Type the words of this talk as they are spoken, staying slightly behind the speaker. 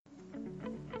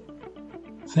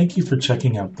Thank you for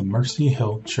checking out the Mercy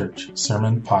Hill Church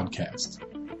Sermon Podcast.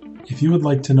 If you would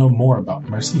like to know more about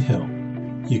Mercy Hill,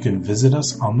 you can visit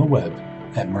us on the web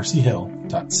at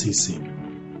mercyhill.cc.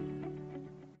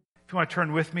 If you want to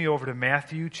turn with me over to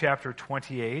Matthew chapter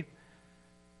 28.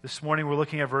 This morning we're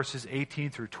looking at verses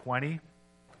 18 through 20.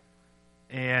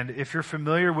 And if you're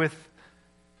familiar with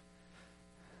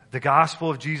the gospel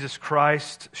of Jesus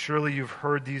Christ, surely you've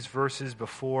heard these verses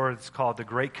before. It's called the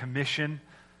Great Commission.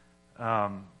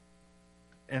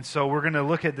 And so we're going to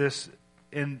look at this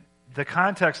in the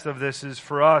context of this is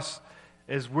for us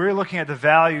as we're looking at the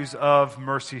values of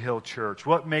Mercy Hill Church.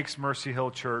 What makes Mercy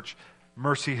Hill Church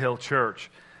Mercy Hill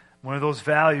Church? One of those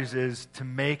values is to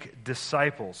make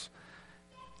disciples.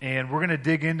 And we're going to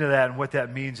dig into that and what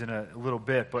that means in a little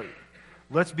bit. But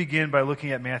let's begin by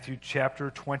looking at Matthew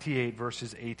chapter 28,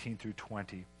 verses 18 through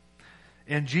 20.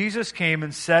 And Jesus came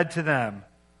and said to them,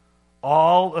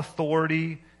 "All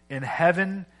authority in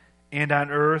heaven and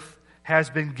on earth has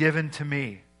been given to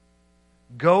me.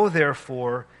 Go,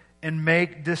 therefore, and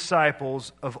make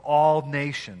disciples of all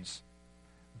nations,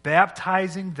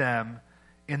 baptizing them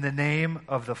in the name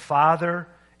of the Father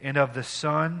and of the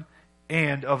Son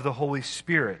and of the Holy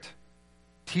Spirit,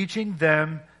 teaching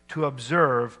them to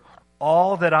observe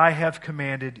all that I have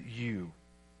commanded you.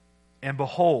 And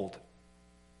behold,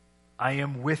 I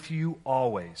am with you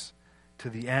always to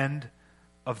the end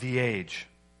of the age."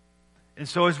 And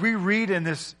so as we read in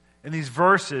these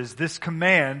verses, this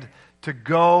command to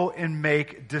go and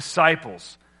make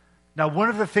disciples. Now, one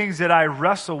of the things that I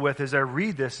wrestle with as I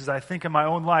read this is I think in my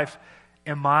own life,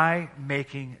 am I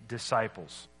making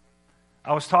disciples?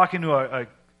 I was talking to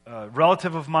a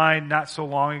relative of mine not so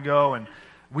long ago, and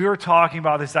we were talking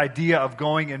about this idea of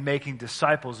going and making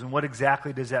disciples, and what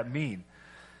exactly does that mean?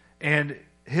 And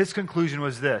his conclusion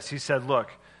was this. He said, look,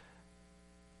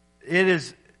 it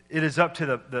is up to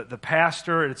the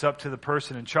pastor, it's up to the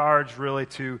person in charge really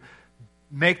to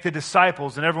make the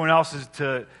disciples, and everyone else is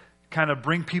to kind of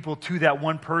bring people to that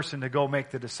one person to go make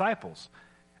the disciples.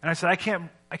 And I said,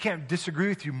 I can't disagree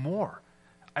with you more.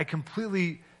 I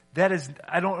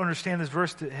don't understand this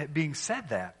verse being said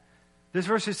that. This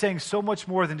verse is saying so much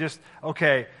more than just,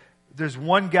 okay, there's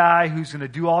one guy who's going to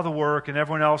do all the work and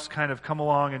everyone else kind of come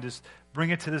along and just bring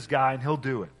it to this guy and he'll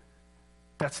do it.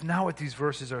 That's not what these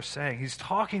verses are saying. He's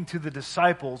talking to the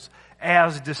disciples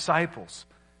as disciples.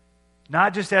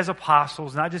 Not just as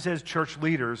apostles, not just as church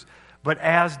leaders, but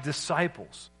as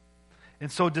disciples.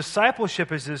 And so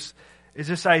discipleship is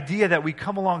this idea that we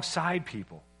come alongside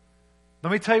people.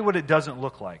 Let me tell you what it doesn't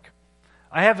look like.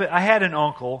 I had an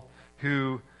uncle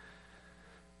who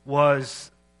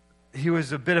was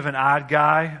a bit of an odd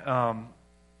guy,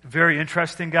 very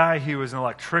interesting guy. He was an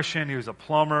electrician, he was a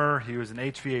plumber, he was an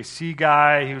HVAC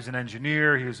guy, he was an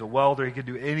engineer, he was a welder, he could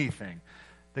do anything.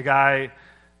 The guy,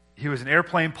 he was an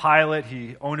airplane pilot,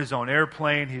 he owned his own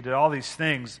airplane, he did all these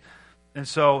things. And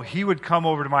so he would come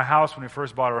over to my house when we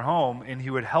first bought our home, and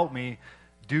he would help me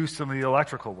do some of the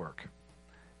electrical work.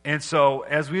 And so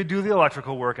as we would do the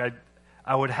electrical work,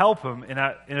 I would help him,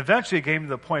 and eventually it came to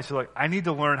the point, so I need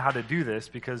to learn how to do this,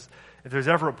 because if there's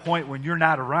ever a point when you're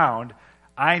not around,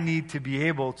 I need to be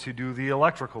able to do the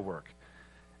electrical work.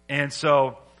 And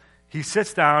so he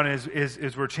sits down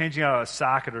as we're changing out a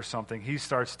socket or something. He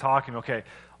starts talking, okay,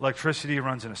 electricity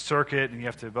runs in a circuit, and you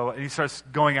have to, and he starts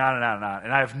going on and on and on.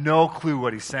 And I have no clue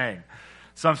what he's saying.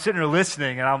 So I'm sitting there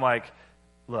listening, and I'm like,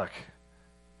 look,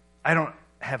 I don't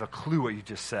have a clue what you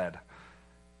just said.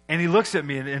 And he looks at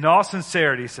me, and in all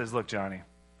sincerity, he says, look, Johnny,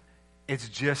 it's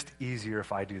just easier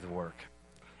if I do the work.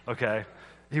 Okay?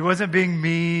 He wasn't being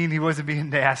mean, he wasn't being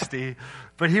nasty,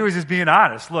 but he was just being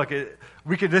honest. Look,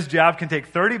 this job can take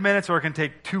 30 minutes or it can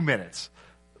take 2 minutes.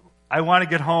 I want to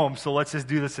get home, so let's just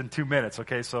do this in 2 minutes,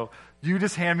 okay? So you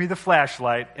just hand me the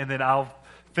flashlight, and then I'll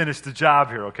finish the job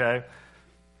here, okay?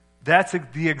 That's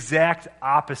the exact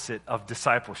opposite of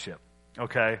discipleship,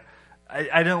 okay?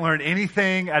 I didn't learn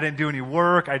anything, I didn't do any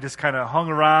work, I just kind of hung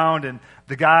around, and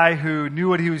the guy who knew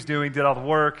what he was doing did all the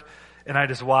work, and I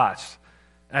just watched.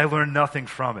 And I learned nothing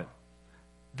from it.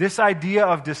 This idea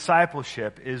of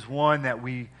discipleship is one that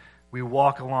we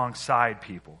walk alongside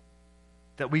people,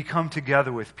 that we come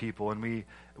together with people, and we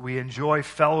enjoy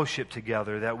fellowship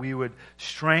together, that we would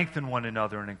strengthen one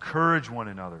another and encourage one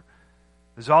another.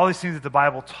 There's all these things that the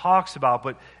Bible talks about,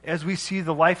 but as we see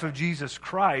the life of Jesus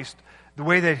Christ, the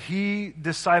way that he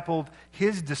discipled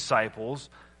his disciples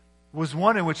was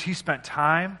one in which he spent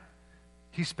time,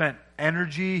 he spent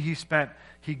energy, he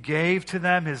gave to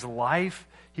them his life,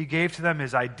 He gave to them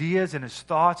his ideas and his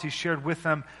thoughts. He shared with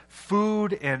them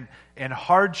food and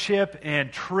hardship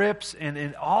and trips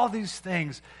and all these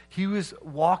things. He was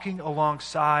walking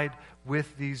alongside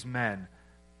with these men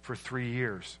for 3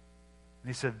 years. And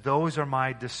he said, those are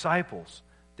my disciples.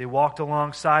 They walked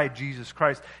alongside Jesus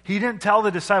Christ. He didn't tell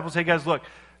the disciples, hey guys, look,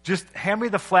 just hand me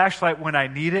the flashlight when I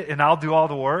need it and I'll do all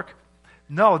the work.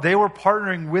 No, they were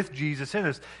partnering with Jesus in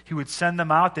this. He would send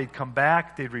them out, they'd come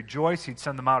back, they'd rejoice, he'd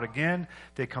send them out again,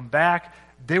 they'd come back.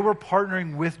 They were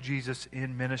partnering with Jesus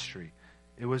in ministry.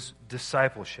 It was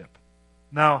discipleship.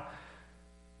 Now,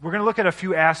 we're going to look at a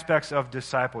few aspects of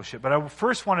discipleship, but I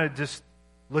first want to just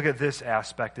look at this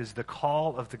aspect, is the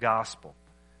call of the gospel.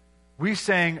 We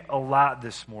sang a lot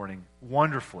this morning,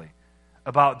 wonderfully,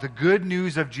 about the good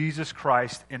news of Jesus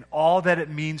Christ and all that it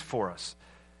means for us.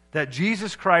 That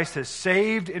Jesus Christ has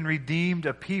saved and redeemed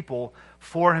a people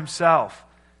for himself.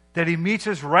 That he meets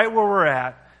us right where we're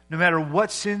at, no matter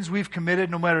what sins we've committed,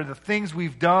 no matter the things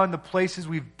we've done, the places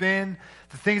we've been,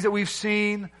 the things that we've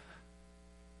seen.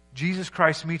 Jesus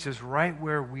Christ meets us right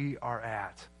where we are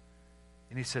at.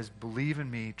 And he says, believe in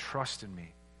me, trust in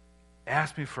me.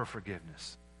 Ask me for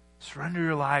forgiveness. Surrender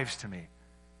your lives to me,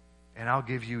 and I'll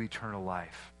give you eternal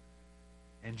life.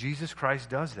 And Jesus Christ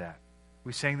does that.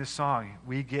 We sang this song,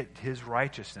 we get his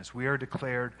righteousness. We are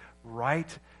declared right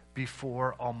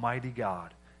before Almighty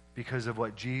God because of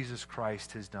what Jesus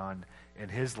Christ has done in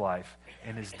his life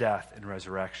and his death and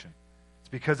resurrection. It's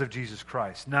because of Jesus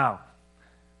Christ. Now,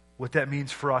 what that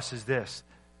means for us is this,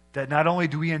 that not only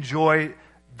do we enjoy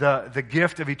the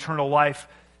gift of eternal life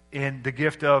and the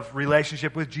gift of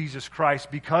relationship with Jesus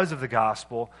Christ because of the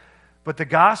gospel, but the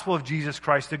gospel of Jesus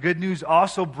Christ, the good news,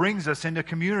 also brings us into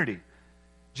community.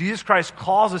 Jesus Christ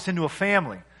calls us into a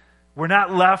family. We're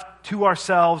not left to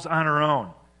ourselves on our own.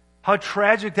 How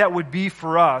tragic that would be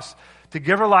for us to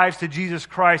give our lives to Jesus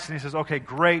Christ, and he says, okay,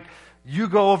 great, you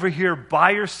go over here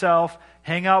by yourself,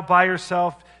 hang out by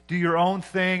yourself, do your own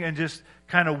thing, and just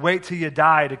kind of wait till you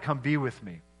die to come be with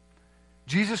me.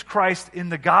 Jesus Christ in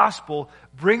the gospel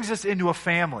brings us into a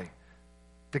family.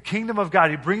 The kingdom of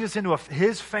God, he brings us into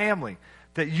his family,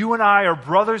 that you and I are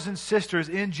brothers and sisters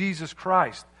in Jesus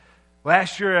Christ.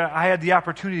 Last year, I had the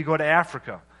opportunity to go to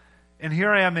Africa. And here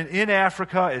I am in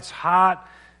Africa. It's hot.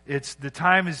 The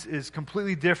time is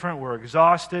completely different. We're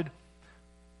exhausted.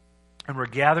 And we're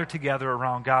gathered together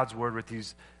around God's word with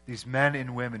these men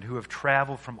and women who have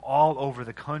traveled from all over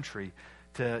the country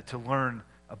to learn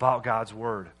about God's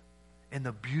word. And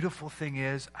the beautiful thing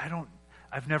is,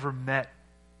 I've never met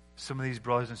some of these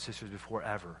brothers and sisters before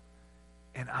ever.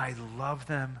 And I love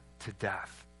them to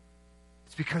death.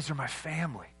 It's because they're my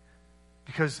family.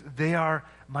 Because they are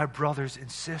my brothers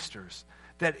and sisters.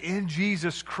 That in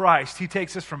Jesus Christ, he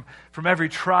takes us from every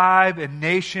tribe and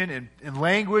nation and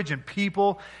language and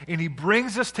people, and he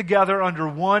brings us together under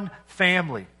one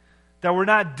family. That we're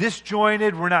not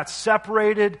disjointed, we're not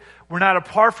separated, we're not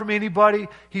apart from anybody.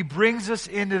 He brings us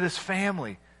into this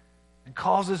family and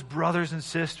calls us brothers and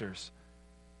sisters.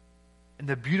 And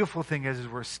the beautiful thing is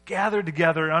we're gathered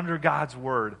together under God's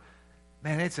word.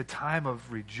 Man, it's a time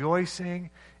of rejoicing,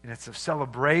 and it's of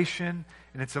celebration,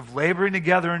 and it's of laboring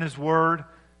together in his word.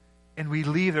 And we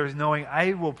leave there knowing,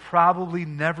 I will probably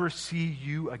never see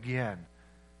you again,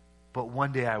 but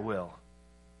one day I will.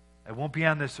 I won't be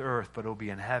on this earth, but it'll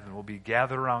be in heaven. We'll be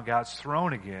gathered around God's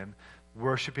throne again,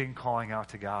 worshiping, calling out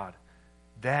to God.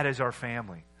 That is our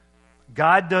family.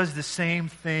 God does the same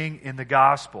thing in the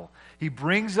gospel. He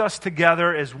brings us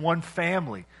together as one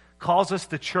family, calls us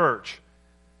the church.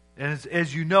 And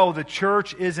as you know, the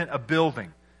church isn't a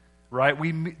building, right?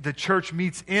 The church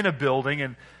meets in a building,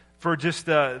 and for just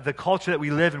the culture that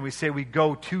we live in, we say we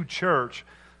go to church.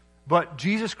 But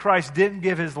Jesus Christ didn't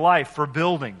give his life for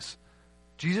buildings.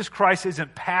 Jesus Christ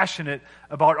isn't passionate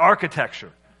about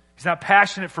architecture. He's not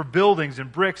passionate for buildings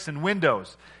and bricks and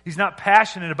windows. He's not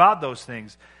passionate about those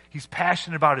things. He's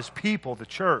passionate about his people, the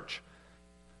church.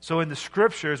 So in the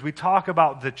scriptures, we talk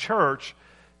about the church.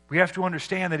 We have to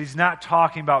understand that he's not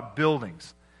talking about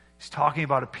buildings. He's talking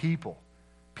about a people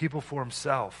for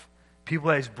himself, people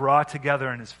that he's brought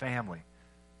together in his family,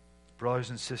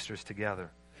 brothers and sisters together.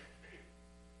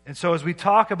 And so as we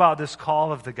talk about this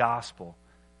call of the gospel,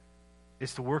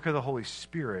 it's the work of the Holy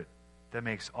Spirit that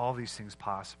makes all these things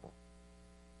possible.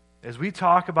 As we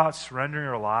talk about surrendering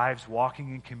our lives,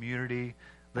 walking in community,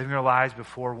 living our lives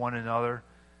before one another,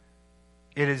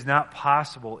 it is not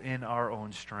possible in our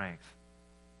own strength.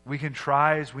 We can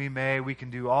try as we may, we can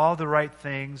do all the right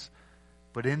things,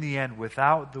 but in the end,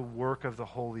 without the work of the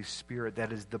Holy Spirit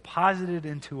that is deposited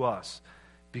into us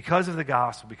because of the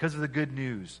gospel, because of the good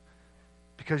news,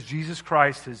 because Jesus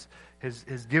Christ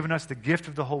has given us the gift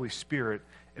of the Holy Spirit,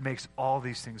 it makes all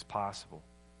these things possible.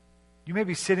 You may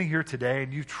be sitting here today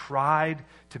and you've tried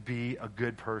to be a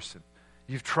good person.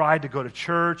 You've tried to go to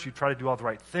church. You've tried to do all the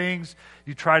right things.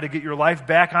 You try to get your life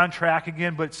back on track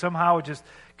again, but somehow it just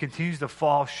continues to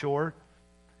fall short.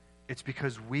 It's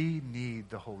because we need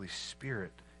the Holy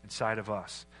Spirit inside of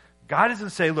us. God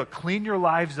doesn't say, look, clean your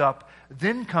lives up,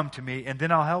 then come to me, and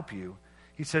then I'll help you.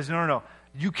 He says, no.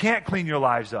 You can't clean your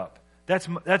lives up.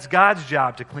 That's God's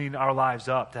job to clean our lives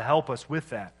up, to help us with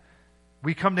that.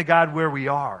 We come to God where we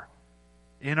are.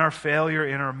 In our failure,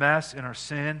 in our mess, in our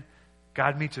sin,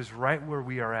 God meets us right where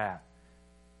we are at.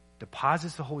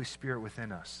 Deposits the Holy Spirit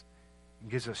within us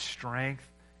and gives us strength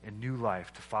and new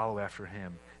life to follow after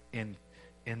Him in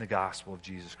the gospel of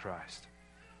Jesus Christ.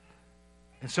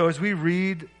 And so as we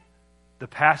read the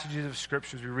passages of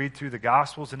Scriptures, we read through the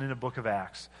Gospels and in the book of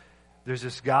Acts, there's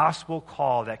this gospel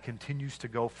call that continues to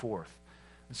go forth.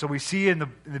 And so we see in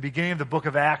the beginning of the book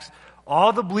of Acts,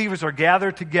 all the believers are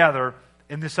gathered together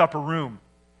in this upper room,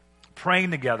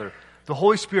 praying together. The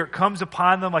Holy Spirit comes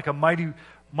upon them like a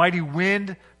mighty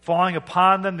wind falling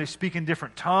upon them. They speak in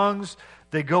different tongues.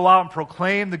 They go out and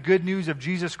proclaim the good news of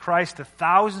Jesus Christ to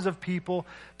thousands of people.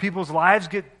 People's lives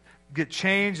get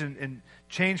changed and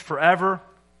changed forever.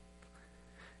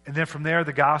 And then from there,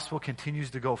 the gospel continues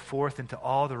to go forth into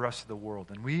all the rest of the world.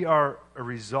 And we are a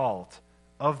result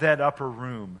of that upper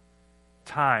room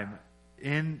time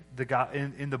in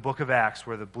the book of Acts,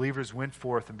 where the believers went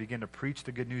forth and began to preach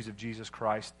the good news of Jesus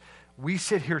Christ. We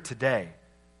sit here today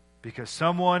because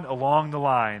someone along the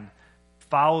line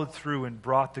followed through and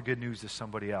brought the good news to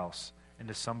somebody else, and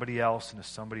to somebody else, and to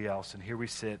somebody else. And here we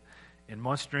sit in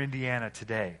Munster, Indiana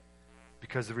today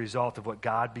because of the result of what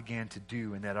God began to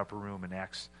do in that upper room in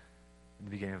Acts, in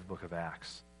the beginning of the book of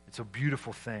Acts. It's a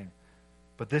beautiful thing.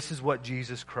 But this is what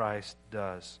Jesus Christ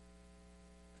does.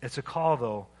 It's a call,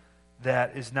 though,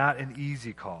 that is not an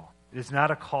easy call. It is not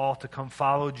a call to come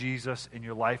follow Jesus and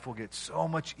your life will get so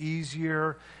much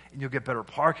easier and you'll get better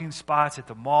parking spots at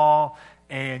the mall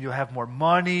and you'll have more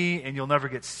money and you'll never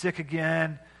get sick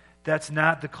again. That's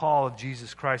not the call of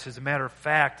Jesus Christ. As a matter of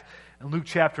fact, in Luke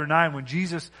chapter 9, when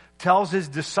Jesus tells his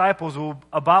disciples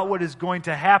about what is going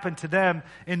to happen to them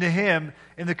and to him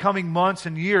in the coming months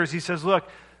and years, he says, look,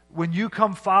 when you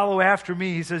come follow after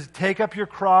me, he says, take up your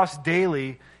cross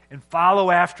daily and follow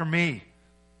after me.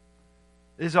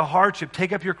 It is a hardship.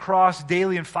 Take up your cross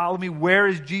daily and follow me. Where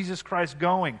is Jesus Christ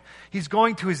going? He's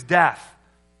going to his death.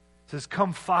 He says,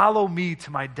 come follow me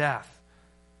to my death.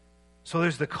 So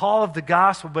there's the call of the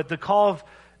gospel, but the call of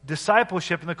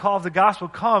discipleship and the call of the gospel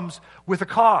comes with a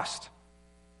cost.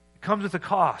 It comes with a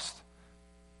cost.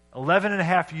 11 and a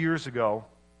half years ago,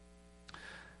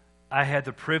 I had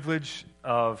the privilege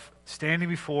of standing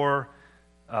before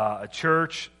a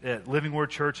church at Living Word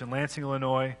Church in Lansing,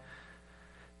 Illinois,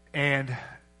 and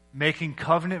making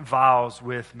covenant vows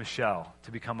with Michelle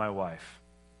to become my wife.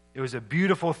 It was a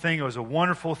beautiful thing. It was a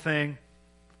wonderful thing.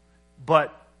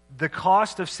 But the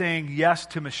cost of saying yes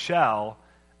to Michelle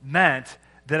meant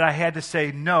that I had to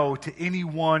say no to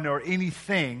anyone or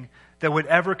anything that would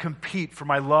ever compete for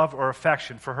my love or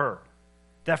affection for her.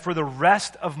 That for the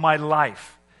rest of my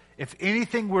life, if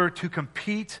anything were to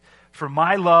compete for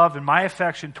my love and my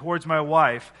affection towards my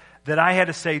wife, that I had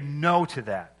to say no to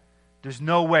that. There's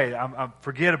no way.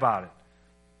 Forget about it.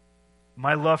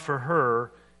 My love for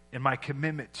her and my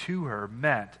commitment to her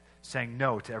meant saying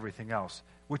no to everything else,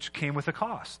 which came with a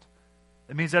cost.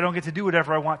 It means I don't get to do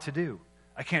whatever I want to do.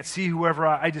 I can't see whoever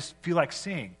I just feel like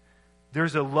seeing.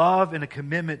 There's a love and a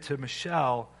commitment to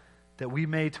Michelle that we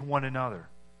made to one another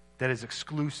that is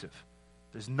exclusive.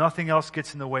 There's nothing else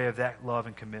gets in the way of that love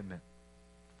and commitment.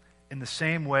 In the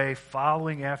same way,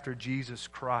 following after Jesus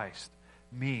Christ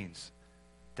means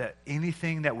that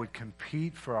anything that would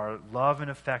compete for our love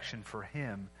and affection for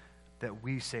him, that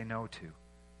we say no to.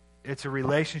 It's a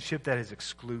relationship that is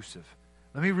exclusive.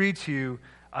 Let me read to you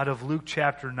out of Luke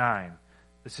chapter 9.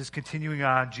 This is continuing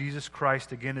on. Jesus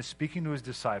Christ again is speaking to his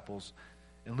disciples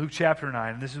in Luke chapter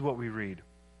 9, and this is what we read.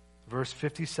 Verse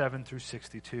 57 through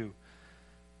 62.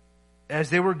 As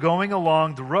they were going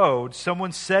along the road,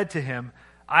 someone said to him,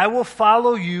 I will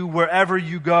follow you wherever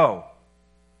you go.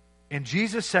 And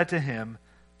Jesus said to him,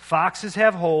 foxes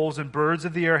have holes and birds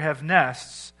of the air have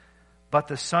nests, but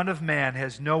the Son of Man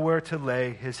has nowhere to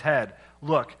lay his head.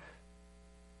 Look,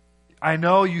 I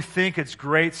know you think it's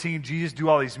great seeing Jesus do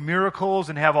all these miracles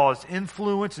and have all this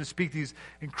influence and speak these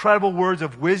incredible words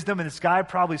of wisdom. And this guy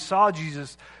probably saw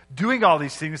Jesus doing all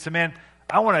these things and said, man,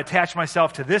 I want to attach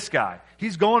myself to this guy.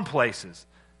 He's going places.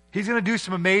 He's going to do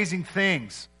some amazing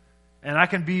things. And I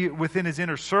can be within his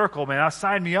inner circle, man.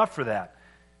 Sign me up for that.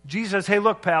 Jesus says, hey,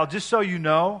 look, pal, just so you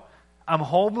know, I'm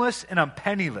homeless and I'm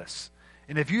penniless.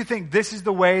 And if you think this is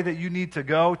the way that you need to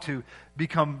go to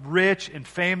become rich and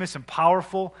famous and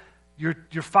powerful, you're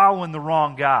following the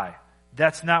wrong guy.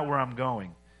 That's not where I'm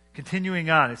going. Continuing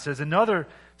on, it says,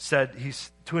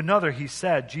 to another he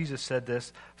said, Jesus said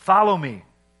this, follow me.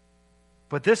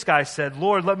 But this guy said,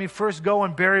 Lord, let me first go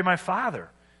and bury my father.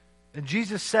 And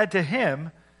Jesus said to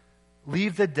him,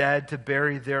 leave the dead to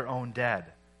bury their own dead.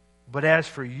 But as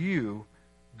for you,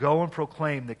 go and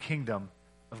proclaim the kingdom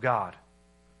of God.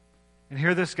 And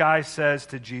here this guy says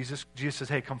to Jesus, Jesus says,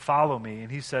 hey, come follow me.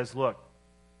 And he says, look,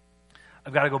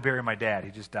 I've got to go bury my dad.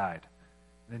 He just died.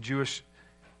 And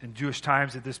in Jewish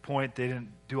times at this point, they didn't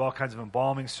do all kinds of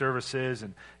embalming services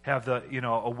and have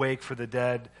a wake for the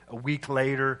dead a week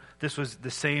later. This was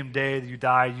the same day that you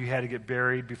died. You had to get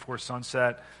buried before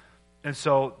sunset. And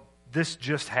so this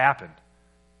just happened.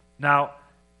 Now,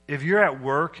 if you're at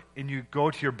work and you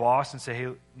go to your boss and say,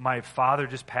 hey, my father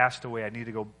just passed away, I need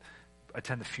to go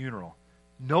attend the funeral.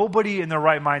 Nobody in their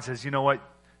right mind says, you know what,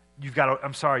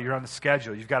 I'm sorry, you're on the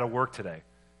schedule. You've got to work today.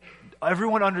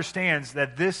 Everyone understands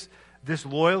that this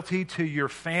loyalty to your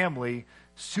family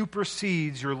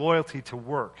supersedes your loyalty to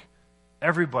work.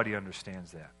 Everybody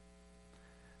understands that.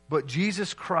 But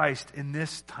Jesus Christ in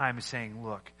this time is saying,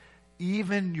 look,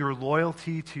 even your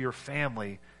loyalty to your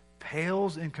family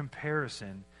pales in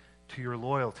comparison to your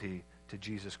loyalty to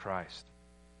Jesus Christ.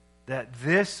 That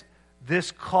this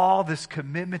call, this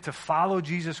commitment to follow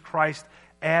Jesus Christ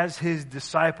as his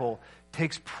disciple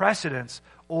takes precedence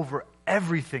over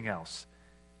everything else.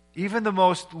 Even the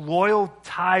most loyal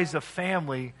ties of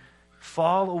family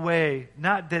fall away,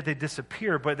 not that they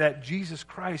disappear, but that Jesus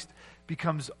Christ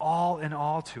becomes all in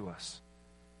all to us.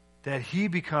 That he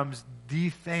becomes the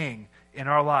thing in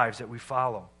our lives that we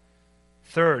follow.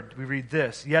 Third, we read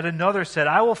this. Yet another said,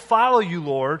 I will follow you,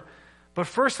 Lord, but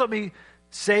first let me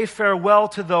say farewell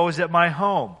to those at my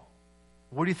home.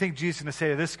 What do you think Jesus is going to say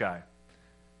to this guy?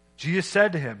 Jesus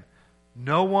said to him,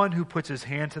 no one who puts his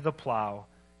hand to the plow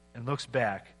and looks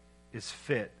back is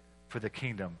fit for the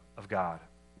kingdom of God.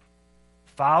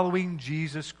 Following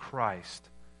Jesus Christ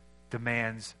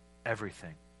demands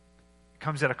everything. It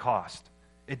comes at a cost.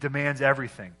 It demands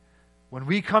everything. When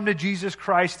we come to Jesus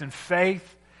Christ in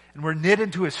faith and we're knit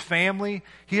into his family,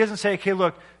 he doesn't say, okay,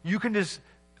 look, you can just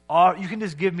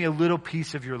give me a little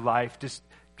piece of your life. Just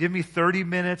give me 30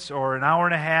 minutes or an hour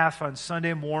and a half on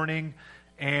Sunday morning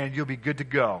and you'll be good to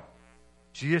go.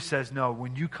 Jesus says, no,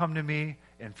 when you come to me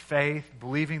in faith,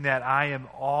 believing that I am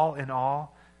all in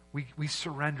all, we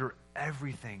surrender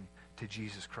everything to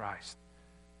Jesus Christ.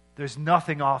 There's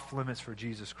nothing off limits for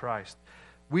Jesus Christ.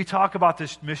 We talk about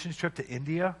this missions trip to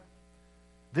India.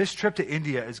 This trip to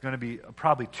India is going to be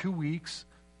probably 2 weeks.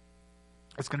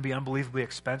 It's going to be unbelievably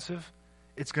expensive.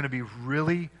 It's going to be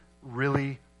really,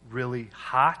 really, really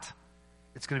hot.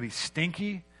 It's going to be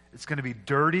stinky. It's going to be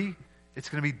dirty. It's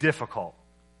going to be difficult.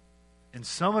 And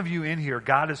some of you in here,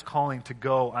 God is calling to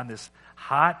go on this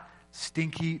hot,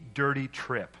 stinky, dirty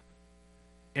trip.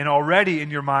 And already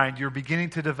in your mind, you're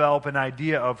beginning to develop an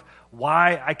idea of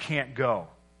why I can't go.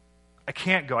 I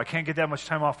can't go. I can't get that much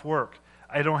time off work.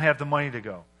 I don't have the money to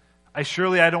go. I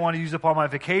don't want to use up all my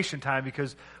vacation time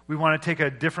because we want to take a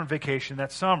different vacation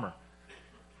that summer.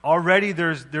 Already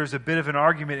there's a bit of an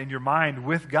argument in your mind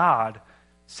with God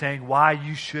saying why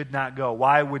you should not go,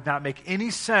 why it would not make any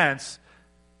sense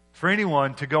for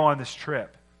anyone to go on this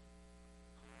trip.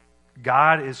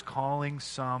 God is calling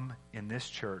some in this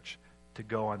church to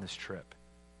go on this trip.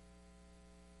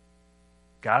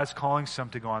 God is calling some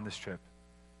to go on this trip.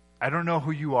 I don't know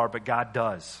who you are, but God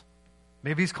does.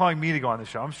 Maybe he's calling me to go on this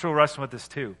show. I'm still wrestling with this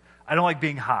too. I don't like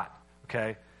being hot,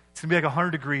 okay? It's going to be like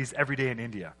 100 degrees every day in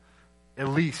India. At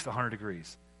least 100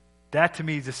 degrees. That to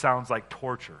me just sounds like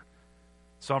torture.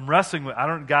 So I'm wrestling with,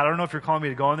 God, I don't know if you're calling me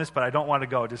to go on this, but I don't want to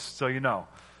go, just so you know.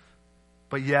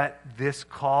 But yet, this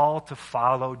call to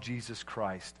follow Jesus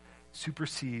Christ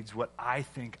supersedes what I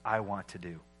think I want to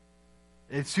do.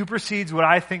 It supersedes what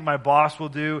I think my boss will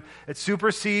do. It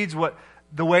supersedes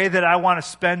the way that I want to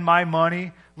spend my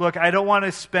money. Look, I don't want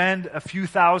to spend a few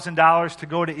 $1,000s to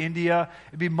go to India.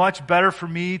 It'd be much better for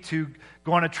me to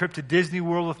go on a trip to Disney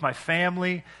World with my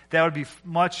family. That would be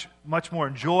much, much more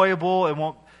enjoyable.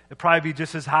 It'll probably be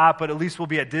just as hot, but at least we'll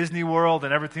be at Disney World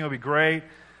and everything will be great.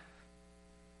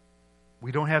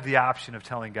 We don't have the option of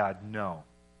telling God no.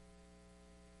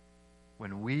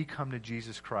 When we come to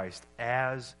Jesus Christ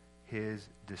as his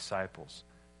disciples,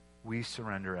 we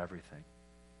surrender everything.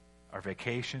 Our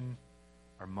vacation,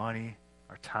 our money,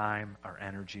 our time, our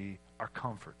energy, our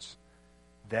comforts.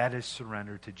 That is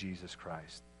surrendered to Jesus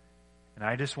Christ. And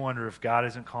I just wonder if God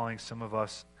isn't calling some of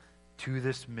us to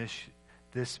this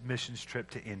missions trip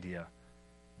to India,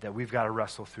 that we've got to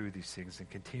wrestle through these things and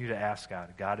continue to ask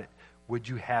God, God, would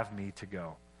you have me to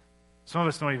go? Some of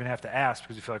us don't even have to ask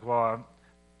because we feel like, well,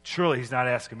 surely he's not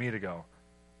asking me to go.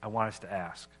 I want us to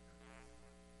ask.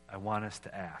 I want us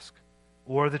to ask.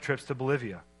 Or the trips to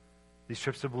Bolivia. These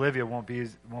trips to Bolivia won't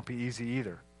be easy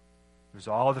either. There's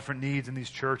all different needs in these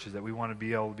churches that we want to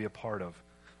be able to be a part of.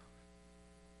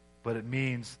 But it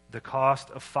means the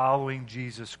cost of following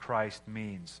Jesus Christ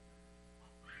means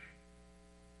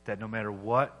that no matter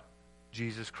what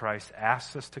Jesus Christ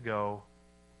asks us to go,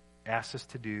 asks us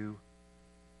to do,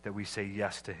 that we say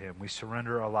yes to him. We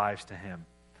surrender our lives to him.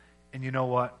 And you know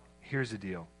what? Here's the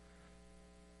deal.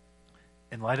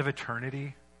 In light of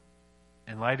eternity,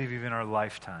 in light of even our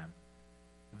lifetime,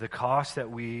 the cost that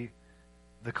we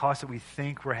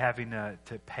think we're having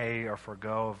to pay or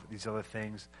forego of these other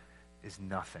things is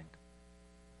nothing.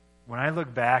 When I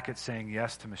look back at saying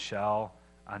yes to Michelle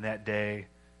on that day,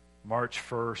 March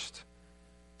 1st,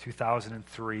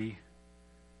 2003,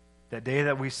 that day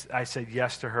that I said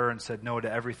yes to her and said no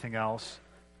to everything else,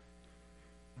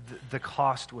 the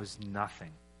cost was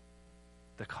nothing.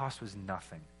 The cost was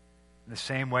nothing. In the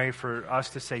same way, for us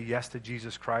to say yes to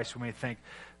Jesus Christ, we may think,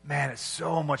 man, it's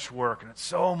so much work, and it's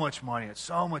so much money, it's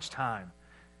so much time.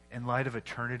 In light of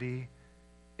eternity,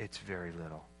 it's very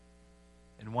little.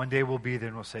 And one day we'll be there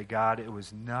and we'll say, God, it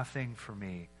was nothing for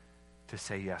me to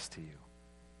say yes to you.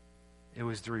 It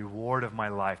was the reward of my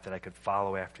life that I could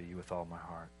follow after you with all my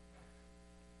heart.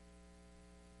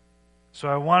 So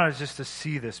I want us just to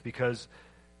see this, because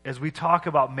as we talk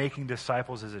about making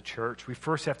disciples as a church, we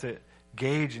first have to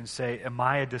gauge and say, am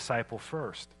I a disciple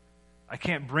first? I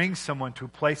can't bring someone to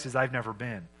places I've never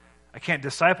been. I can't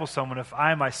disciple someone if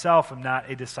I myself am not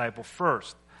a disciple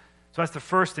first. So that's the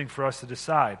first thing for us to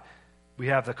decide. We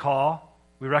have the call,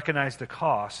 we recognize the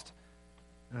cost,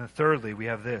 and then thirdly, we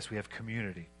have this, we have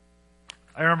community.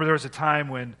 I remember there was a time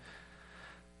when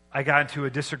I got into a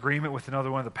disagreement with another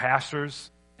one of the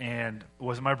pastors, and it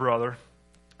wasn't my brother,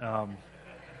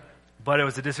 but it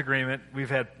was a disagreement.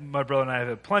 My brother and I have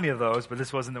had plenty of those, but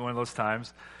this wasn't one of those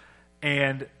times.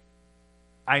 And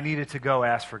I needed to go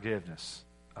ask forgiveness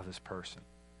of this person.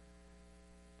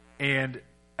 And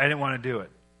I didn't want to do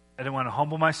it. I didn't want to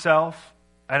humble myself.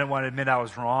 I didn't want to admit I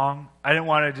was wrong. I didn't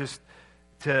want to just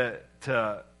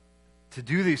to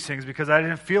do these things because I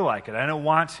didn't feel like it. I didn't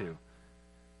want to.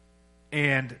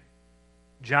 And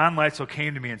John Leitzel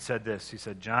came to me and said this. He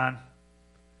said, John,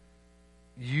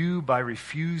 you, by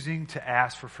refusing to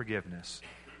ask for forgiveness,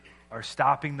 are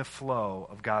stopping the flow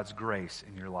of God's grace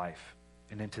in your life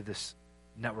and into this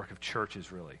network of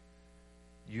churches, really.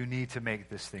 You need to make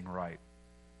this thing right.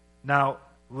 Now,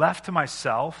 left to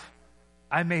myself,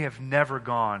 I may have never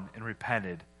gone and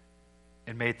repented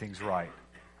and made things right.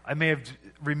 I may have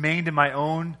remained in my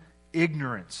own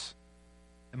ignorance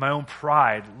and my own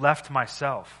pride, left to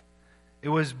myself. It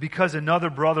was because another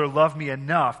brother loved me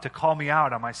enough to call me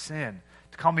out on my sin,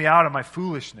 to call me out on my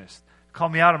foolishness, to call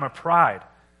me out on my pride.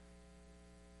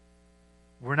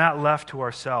 We're not left to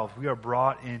ourselves. We are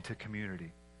brought into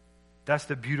community. That's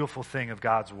the beautiful thing of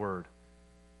God's Word.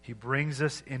 He brings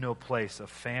us into a place of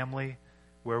family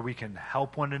where we can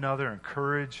help one another,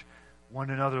 encourage one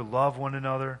another, love one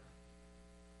another.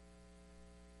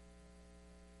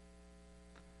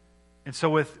 And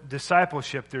so with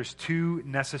discipleship, there's two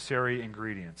necessary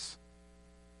ingredients.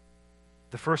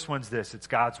 The first one's this, it's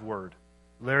God's Word.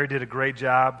 Larry did a great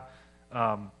job.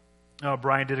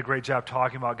 Brian did a great job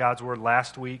talking about God's Word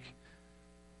last week.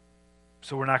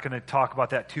 So we're not going to talk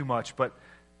about that too much. But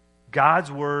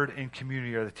God's Word and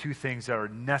community are the two things that are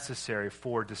necessary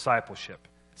for discipleship.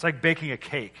 It's like baking a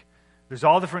cake. There's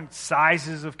all different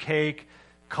sizes of cake,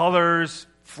 colors,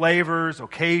 flavors,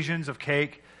 occasions of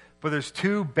cake. But there's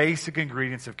two basic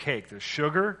ingredients of cake. There's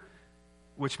sugar,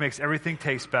 which makes everything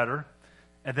taste better.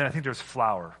 And then I think there's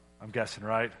flour. I'm guessing,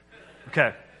 right?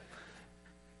 Okay.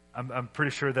 I'm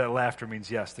pretty sure that laughter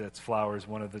means yes, that flour is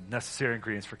one of the necessary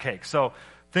ingredients for cake. So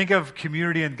think of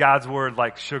community and God's Word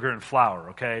like sugar and flour,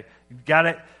 okay? You got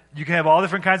it. You can have all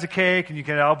different kinds of cake, and you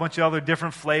can have a bunch of other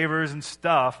different flavors and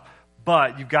stuff,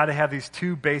 but you've got to have these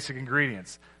two basic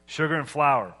ingredients, sugar and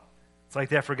flour. It's like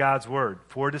that for God's Word.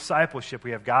 For discipleship,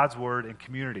 we have God's Word and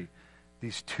community,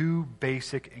 these two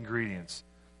basic ingredients.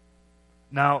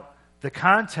 Now, the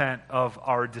content of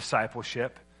our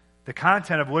discipleship, the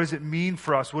content of what does it mean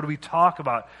for us, what do we talk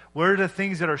about, what are the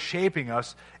things that are shaping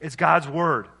us, it's God's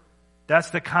Word. That's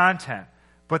the content.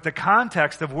 But the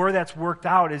context of where that's worked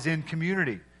out is in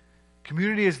community.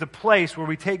 Community is the place where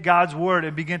we take God's Word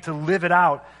and begin to live it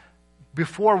out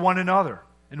before one another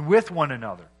and with one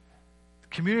another.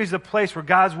 Community is a place where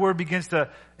God's Word begins to,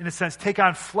 in a sense, take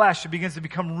on flesh. It begins to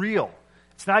become real.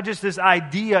 It's not just this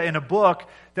idea in a book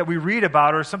that we read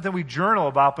about or something we journal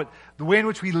about, but the way in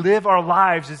which we live our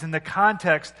lives is in the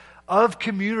context of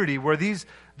community, where these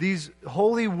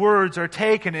holy words are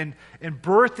taken and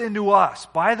birthed into us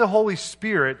by the Holy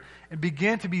Spirit and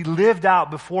begin to be lived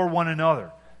out before one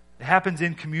another. It happens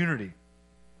in community.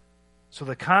 So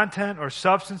the content or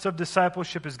substance of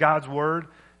discipleship is God's Word,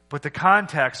 but the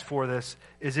context for this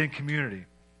is in community.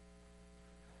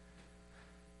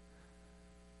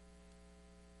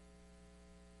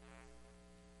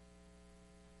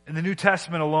 In the New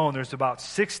Testament alone, there's about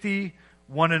 60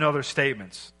 one another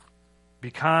statements. Be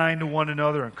kind to one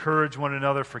another, encourage one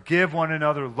another, forgive one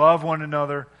another, love one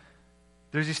another.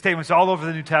 There's these statements all over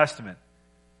the New Testament.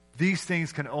 These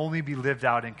things can only be lived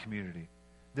out in community.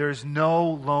 There's no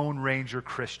Lone Ranger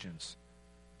Christians.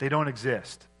 They don't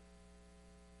exist.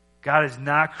 God has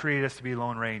not created us to be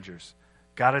Lone Rangers.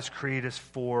 God has created us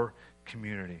for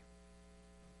community.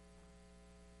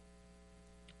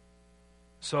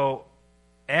 So,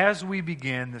 as we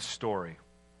begin this story,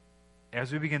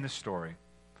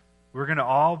 we're going to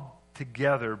all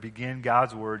together begin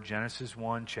God's Word, Genesis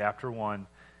 1, chapter 1.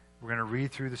 We're going to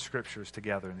read through the Scriptures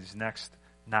together in these next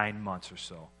 9 months or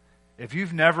so. If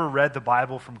you've never read the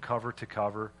Bible from cover to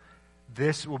cover,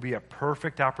 this will be a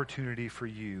perfect opportunity for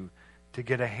you to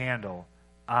get a handle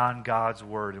on God's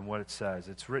Word and what it says.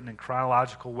 It's written in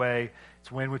chronological way.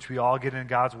 It's a way in which we all get in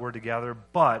God's Word together.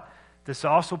 But this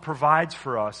also provides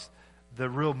for us the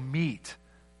real meat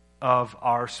of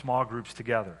our small groups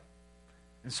together.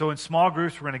 And so in small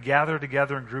groups, we're going to gather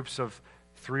together in groups of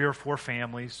 3 or 4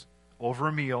 families over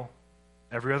a meal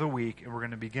every other week, and we're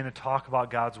going to begin to talk about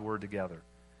God's Word together.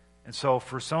 And so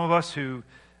for some of us who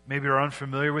maybe are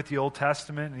unfamiliar with the Old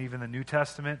Testament and even the New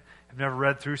Testament, have never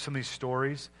read through some of these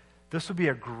stories, this will be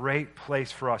a great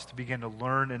place for us to begin to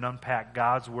learn and unpack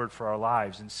God's Word for our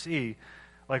lives and see,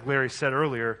 like Larry said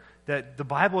earlier, that the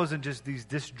Bible isn't just these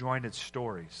disjointed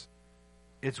stories.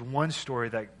 It's one story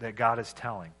that God is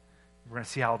telling. We're going to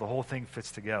see how the whole thing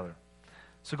fits together.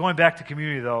 So going back to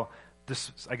community, though,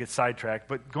 I get sidetracked,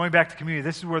 but going back to community,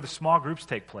 this is where the small groups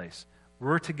take place.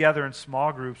 We're together in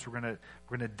small groups. We're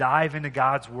going to dive into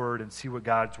God's Word and see what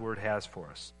God's Word has for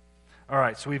us. All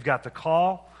right, so we've got the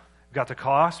call, we've got the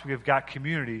cost, we've got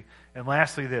community, and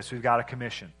lastly this, we've got a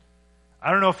commission. I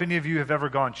don't know if any of you have ever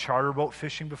gone charter boat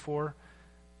fishing before.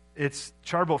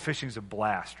 Charter boat fishing is a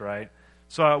blast, right?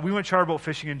 So we went charter boat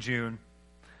fishing in June,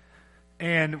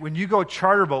 and when you go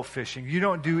charter boat fishing, you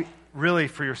don't do really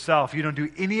for yourself, you don't do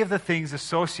any of the things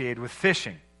associated with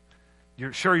fishing.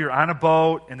 You're on a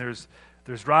boat, and there's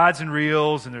rods and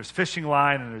reels, and there's fishing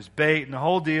line, and there's bait, and the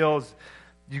whole deal is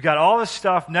you got all the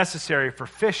stuff necessary for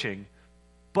fishing,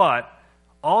 but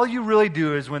all you really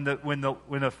do is when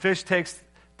the fish takes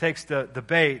the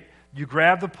bait, you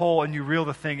grab the pole and you reel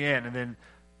the thing in, and then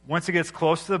once it gets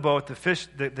close to the boat,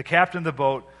 the captain of the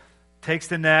boat takes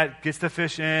the net, gets the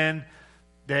fish in.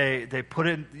 They put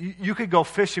it in. You could go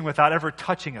fishing without ever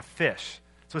touching a fish.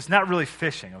 So it's not really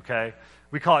fishing, okay?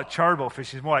 We call it charter boat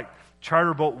fishing. It's more like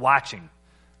charter boat watching,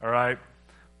 all right?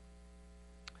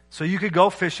 So you could go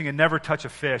fishing and never touch a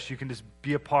fish. You can just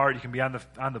be a part. You can be on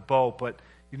the boat, but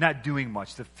you're not doing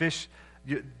much. The fish,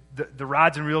 the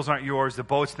rods and reels aren't yours. The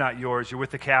boat's not yours. You're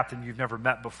with the captain you've never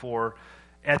met before.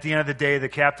 At the end of the day, the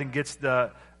captain gets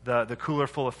the cooler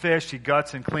full of fish. He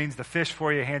guts and cleans the fish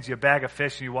for you, hands you a bag of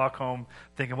fish, and you walk home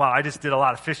thinking, wow, I just did a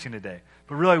lot of fishing today.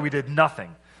 But really, we did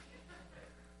nothing.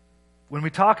 When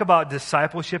we talk about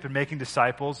discipleship and making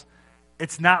disciples,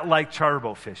 it's not like charter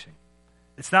boat fishing.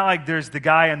 It's not like there's the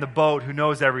guy in the boat who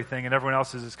knows everything and everyone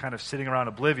else is just kind of sitting around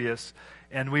oblivious,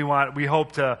 and we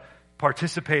hope to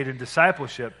participate in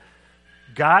discipleship.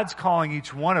 God's calling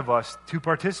each one of us to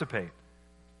participate.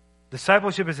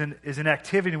 Discipleship is an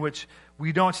activity in which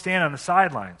we don't stand on the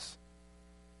sidelines.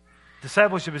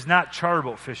 Discipleship is not charter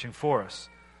boat fishing for us.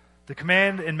 The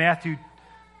command in Matthew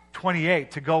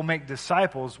 28 to go make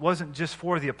disciples wasn't just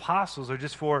for the apostles or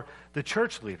just for the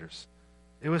church leaders.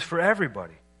 It was for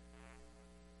everybody.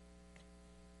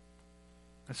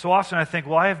 And so often I think,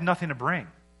 well, I have nothing to bring.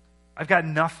 I've got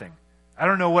nothing. I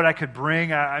don't know what I could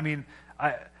bring. I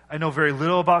know very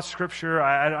little about Scripture.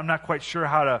 I'm not quite sure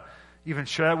how to even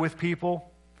share it with people.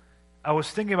 I was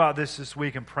thinking about this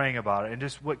week and praying about it, and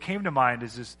just what came to mind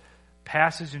is this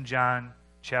passage in John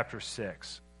chapter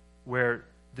 6, where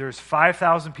there's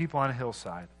 5,000 people on a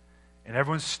hillside, and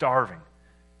everyone's starving,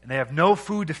 and they have no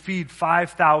food to feed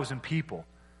 5,000 people,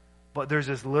 but there's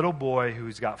this little boy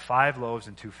who's got 5 loaves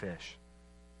and 2 fish.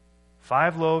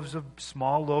 5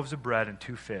 small loaves of bread and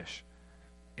 2 fish.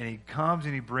 And he comes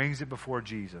and he brings it before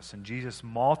Jesus. And Jesus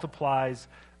multiplies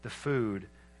the food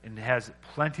and has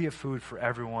plenty of food for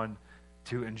everyone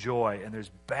to enjoy. And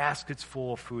there's baskets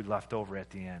full of food left over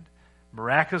at the end.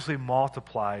 Miraculously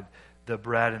multiplied the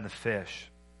bread and the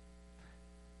fish.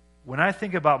 When I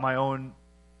think about my own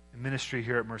ministry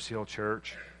here at Mercy Hill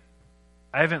Church,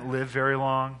 I haven't lived very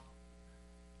long.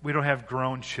 We don't have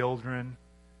grown children.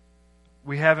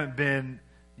 We haven't been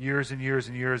years and years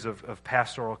and years of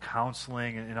pastoral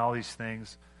counseling and all these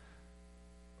things.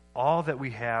 All that we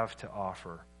have to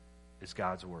offer is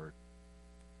God's Word.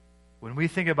 When we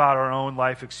think about our own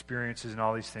life experiences and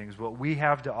all these things, what we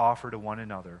have to offer to one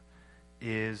another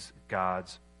is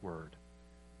God's Word.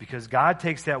 Because God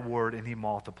takes that Word and He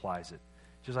multiplies it.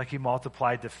 Just like He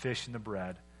multiplied the fish and the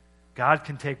bread. God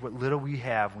can take what little we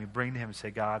have and we bring to Him and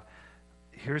say, God,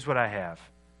 here's what I have.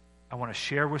 I want to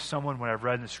share with someone what I've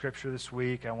read in the Scripture this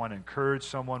week. I want to encourage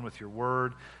someone with your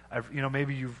Word.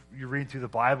 Maybe you're reading through the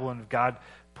Bible and God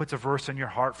puts a verse in your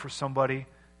heart for somebody.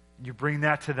 You bring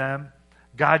that to them.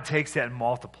 God takes that and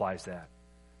multiplies that.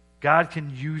 God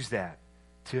can use that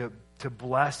to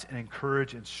bless and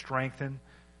encourage and strengthen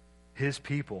His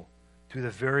people through the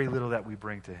very little that we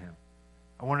bring to Him.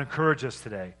 I want to encourage us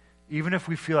today, even if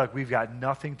we feel like we've got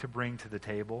nothing to bring to the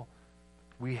table,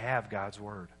 we have God's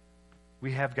Word.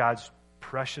 We have God's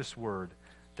precious Word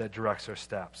that directs our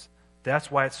steps. That's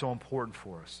why it's so important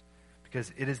for us,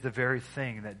 because it is the very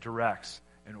thing that directs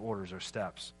and orders our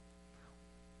steps.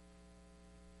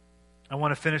 I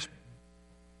want to finish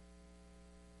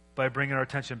by bringing our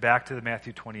attention back to the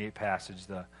Matthew 28 passage,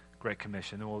 the Great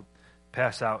Commission. Then we'll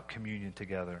pass out communion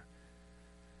together.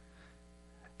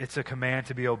 It's a command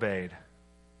to be obeyed,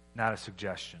 not a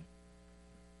suggestion.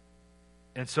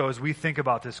 And so as we think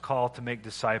about this call to make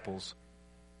disciples,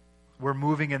 we're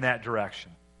moving in that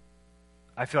direction.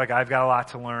 I feel like I've got a lot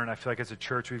to learn. I feel like as a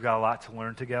church we've got a lot to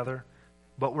learn together,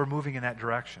 but we're moving in that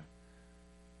direction.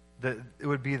 It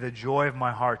would be the joy of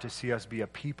my heart to see us be a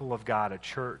people of God, a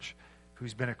church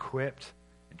who's been equipped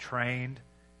and trained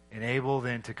and able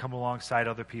then to come alongside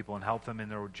other people and help them in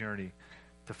their journey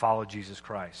to follow Jesus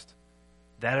Christ.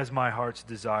 That is my heart's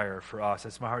desire for us.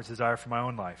 That's my heart's desire for my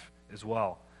own life as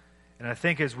well. And I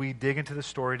think as we dig into the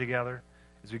story together,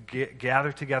 as we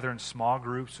gather together in small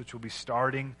groups, which will be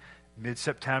starting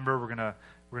mid-September, we're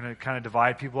gonna kind of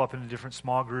divide people up into different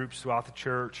small groups throughout the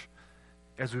church.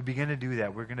 As we begin to do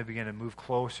that, we're going to begin to move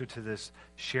closer to this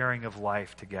sharing of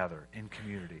life together in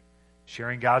community,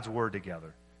 sharing God's Word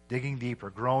together, digging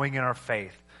deeper, growing in our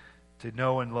faith to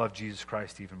know and love Jesus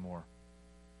Christ even more.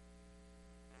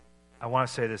 I want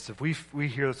to say this. If we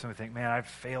hear this and we think, man, I've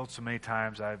failed so many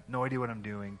times, I have no idea what I'm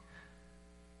doing.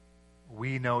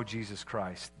 We know Jesus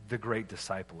Christ, the great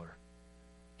discipler.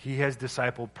 He has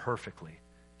discipled perfectly.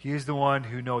 He is the one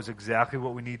who knows exactly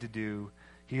what we need to do.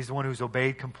 He's the one who's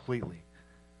obeyed completely.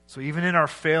 So even in our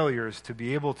failures to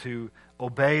be able to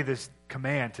obey this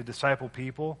command to disciple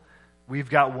people, we've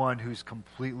got one who's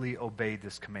completely obeyed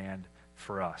this command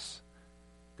for us.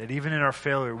 That even in our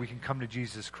failure, we can come to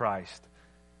Jesus Christ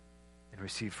and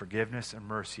receive forgiveness and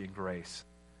mercy and grace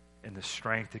and the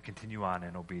strength to continue on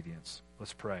in obedience.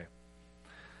 Let's pray.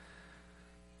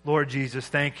 Lord Jesus,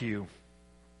 thank you,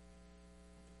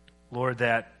 Lord,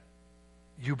 that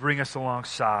you bring us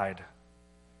alongside,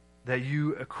 that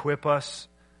you equip us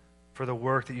for the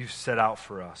work that you've set out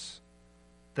for us,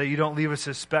 that you don't leave us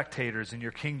as spectators in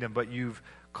your kingdom, but you've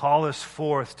called us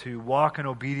forth to walk in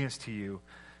obedience to you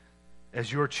as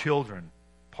your children,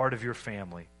 part of your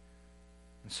family.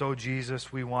 And so,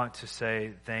 Jesus, we want to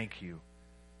say thank you.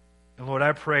 And Lord,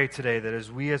 I pray today that as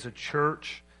we as a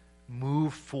church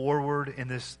move forward in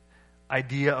this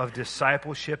idea of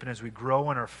discipleship and as we grow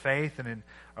in our faith and in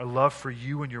our love for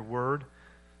you and your word,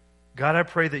 God, I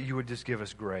pray that you would just give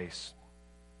us grace.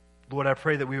 Lord, I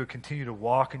pray that we would continue to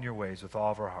walk in your ways with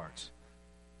all of our hearts.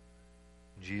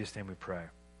 In Jesus' name we pray.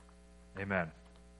 Amen.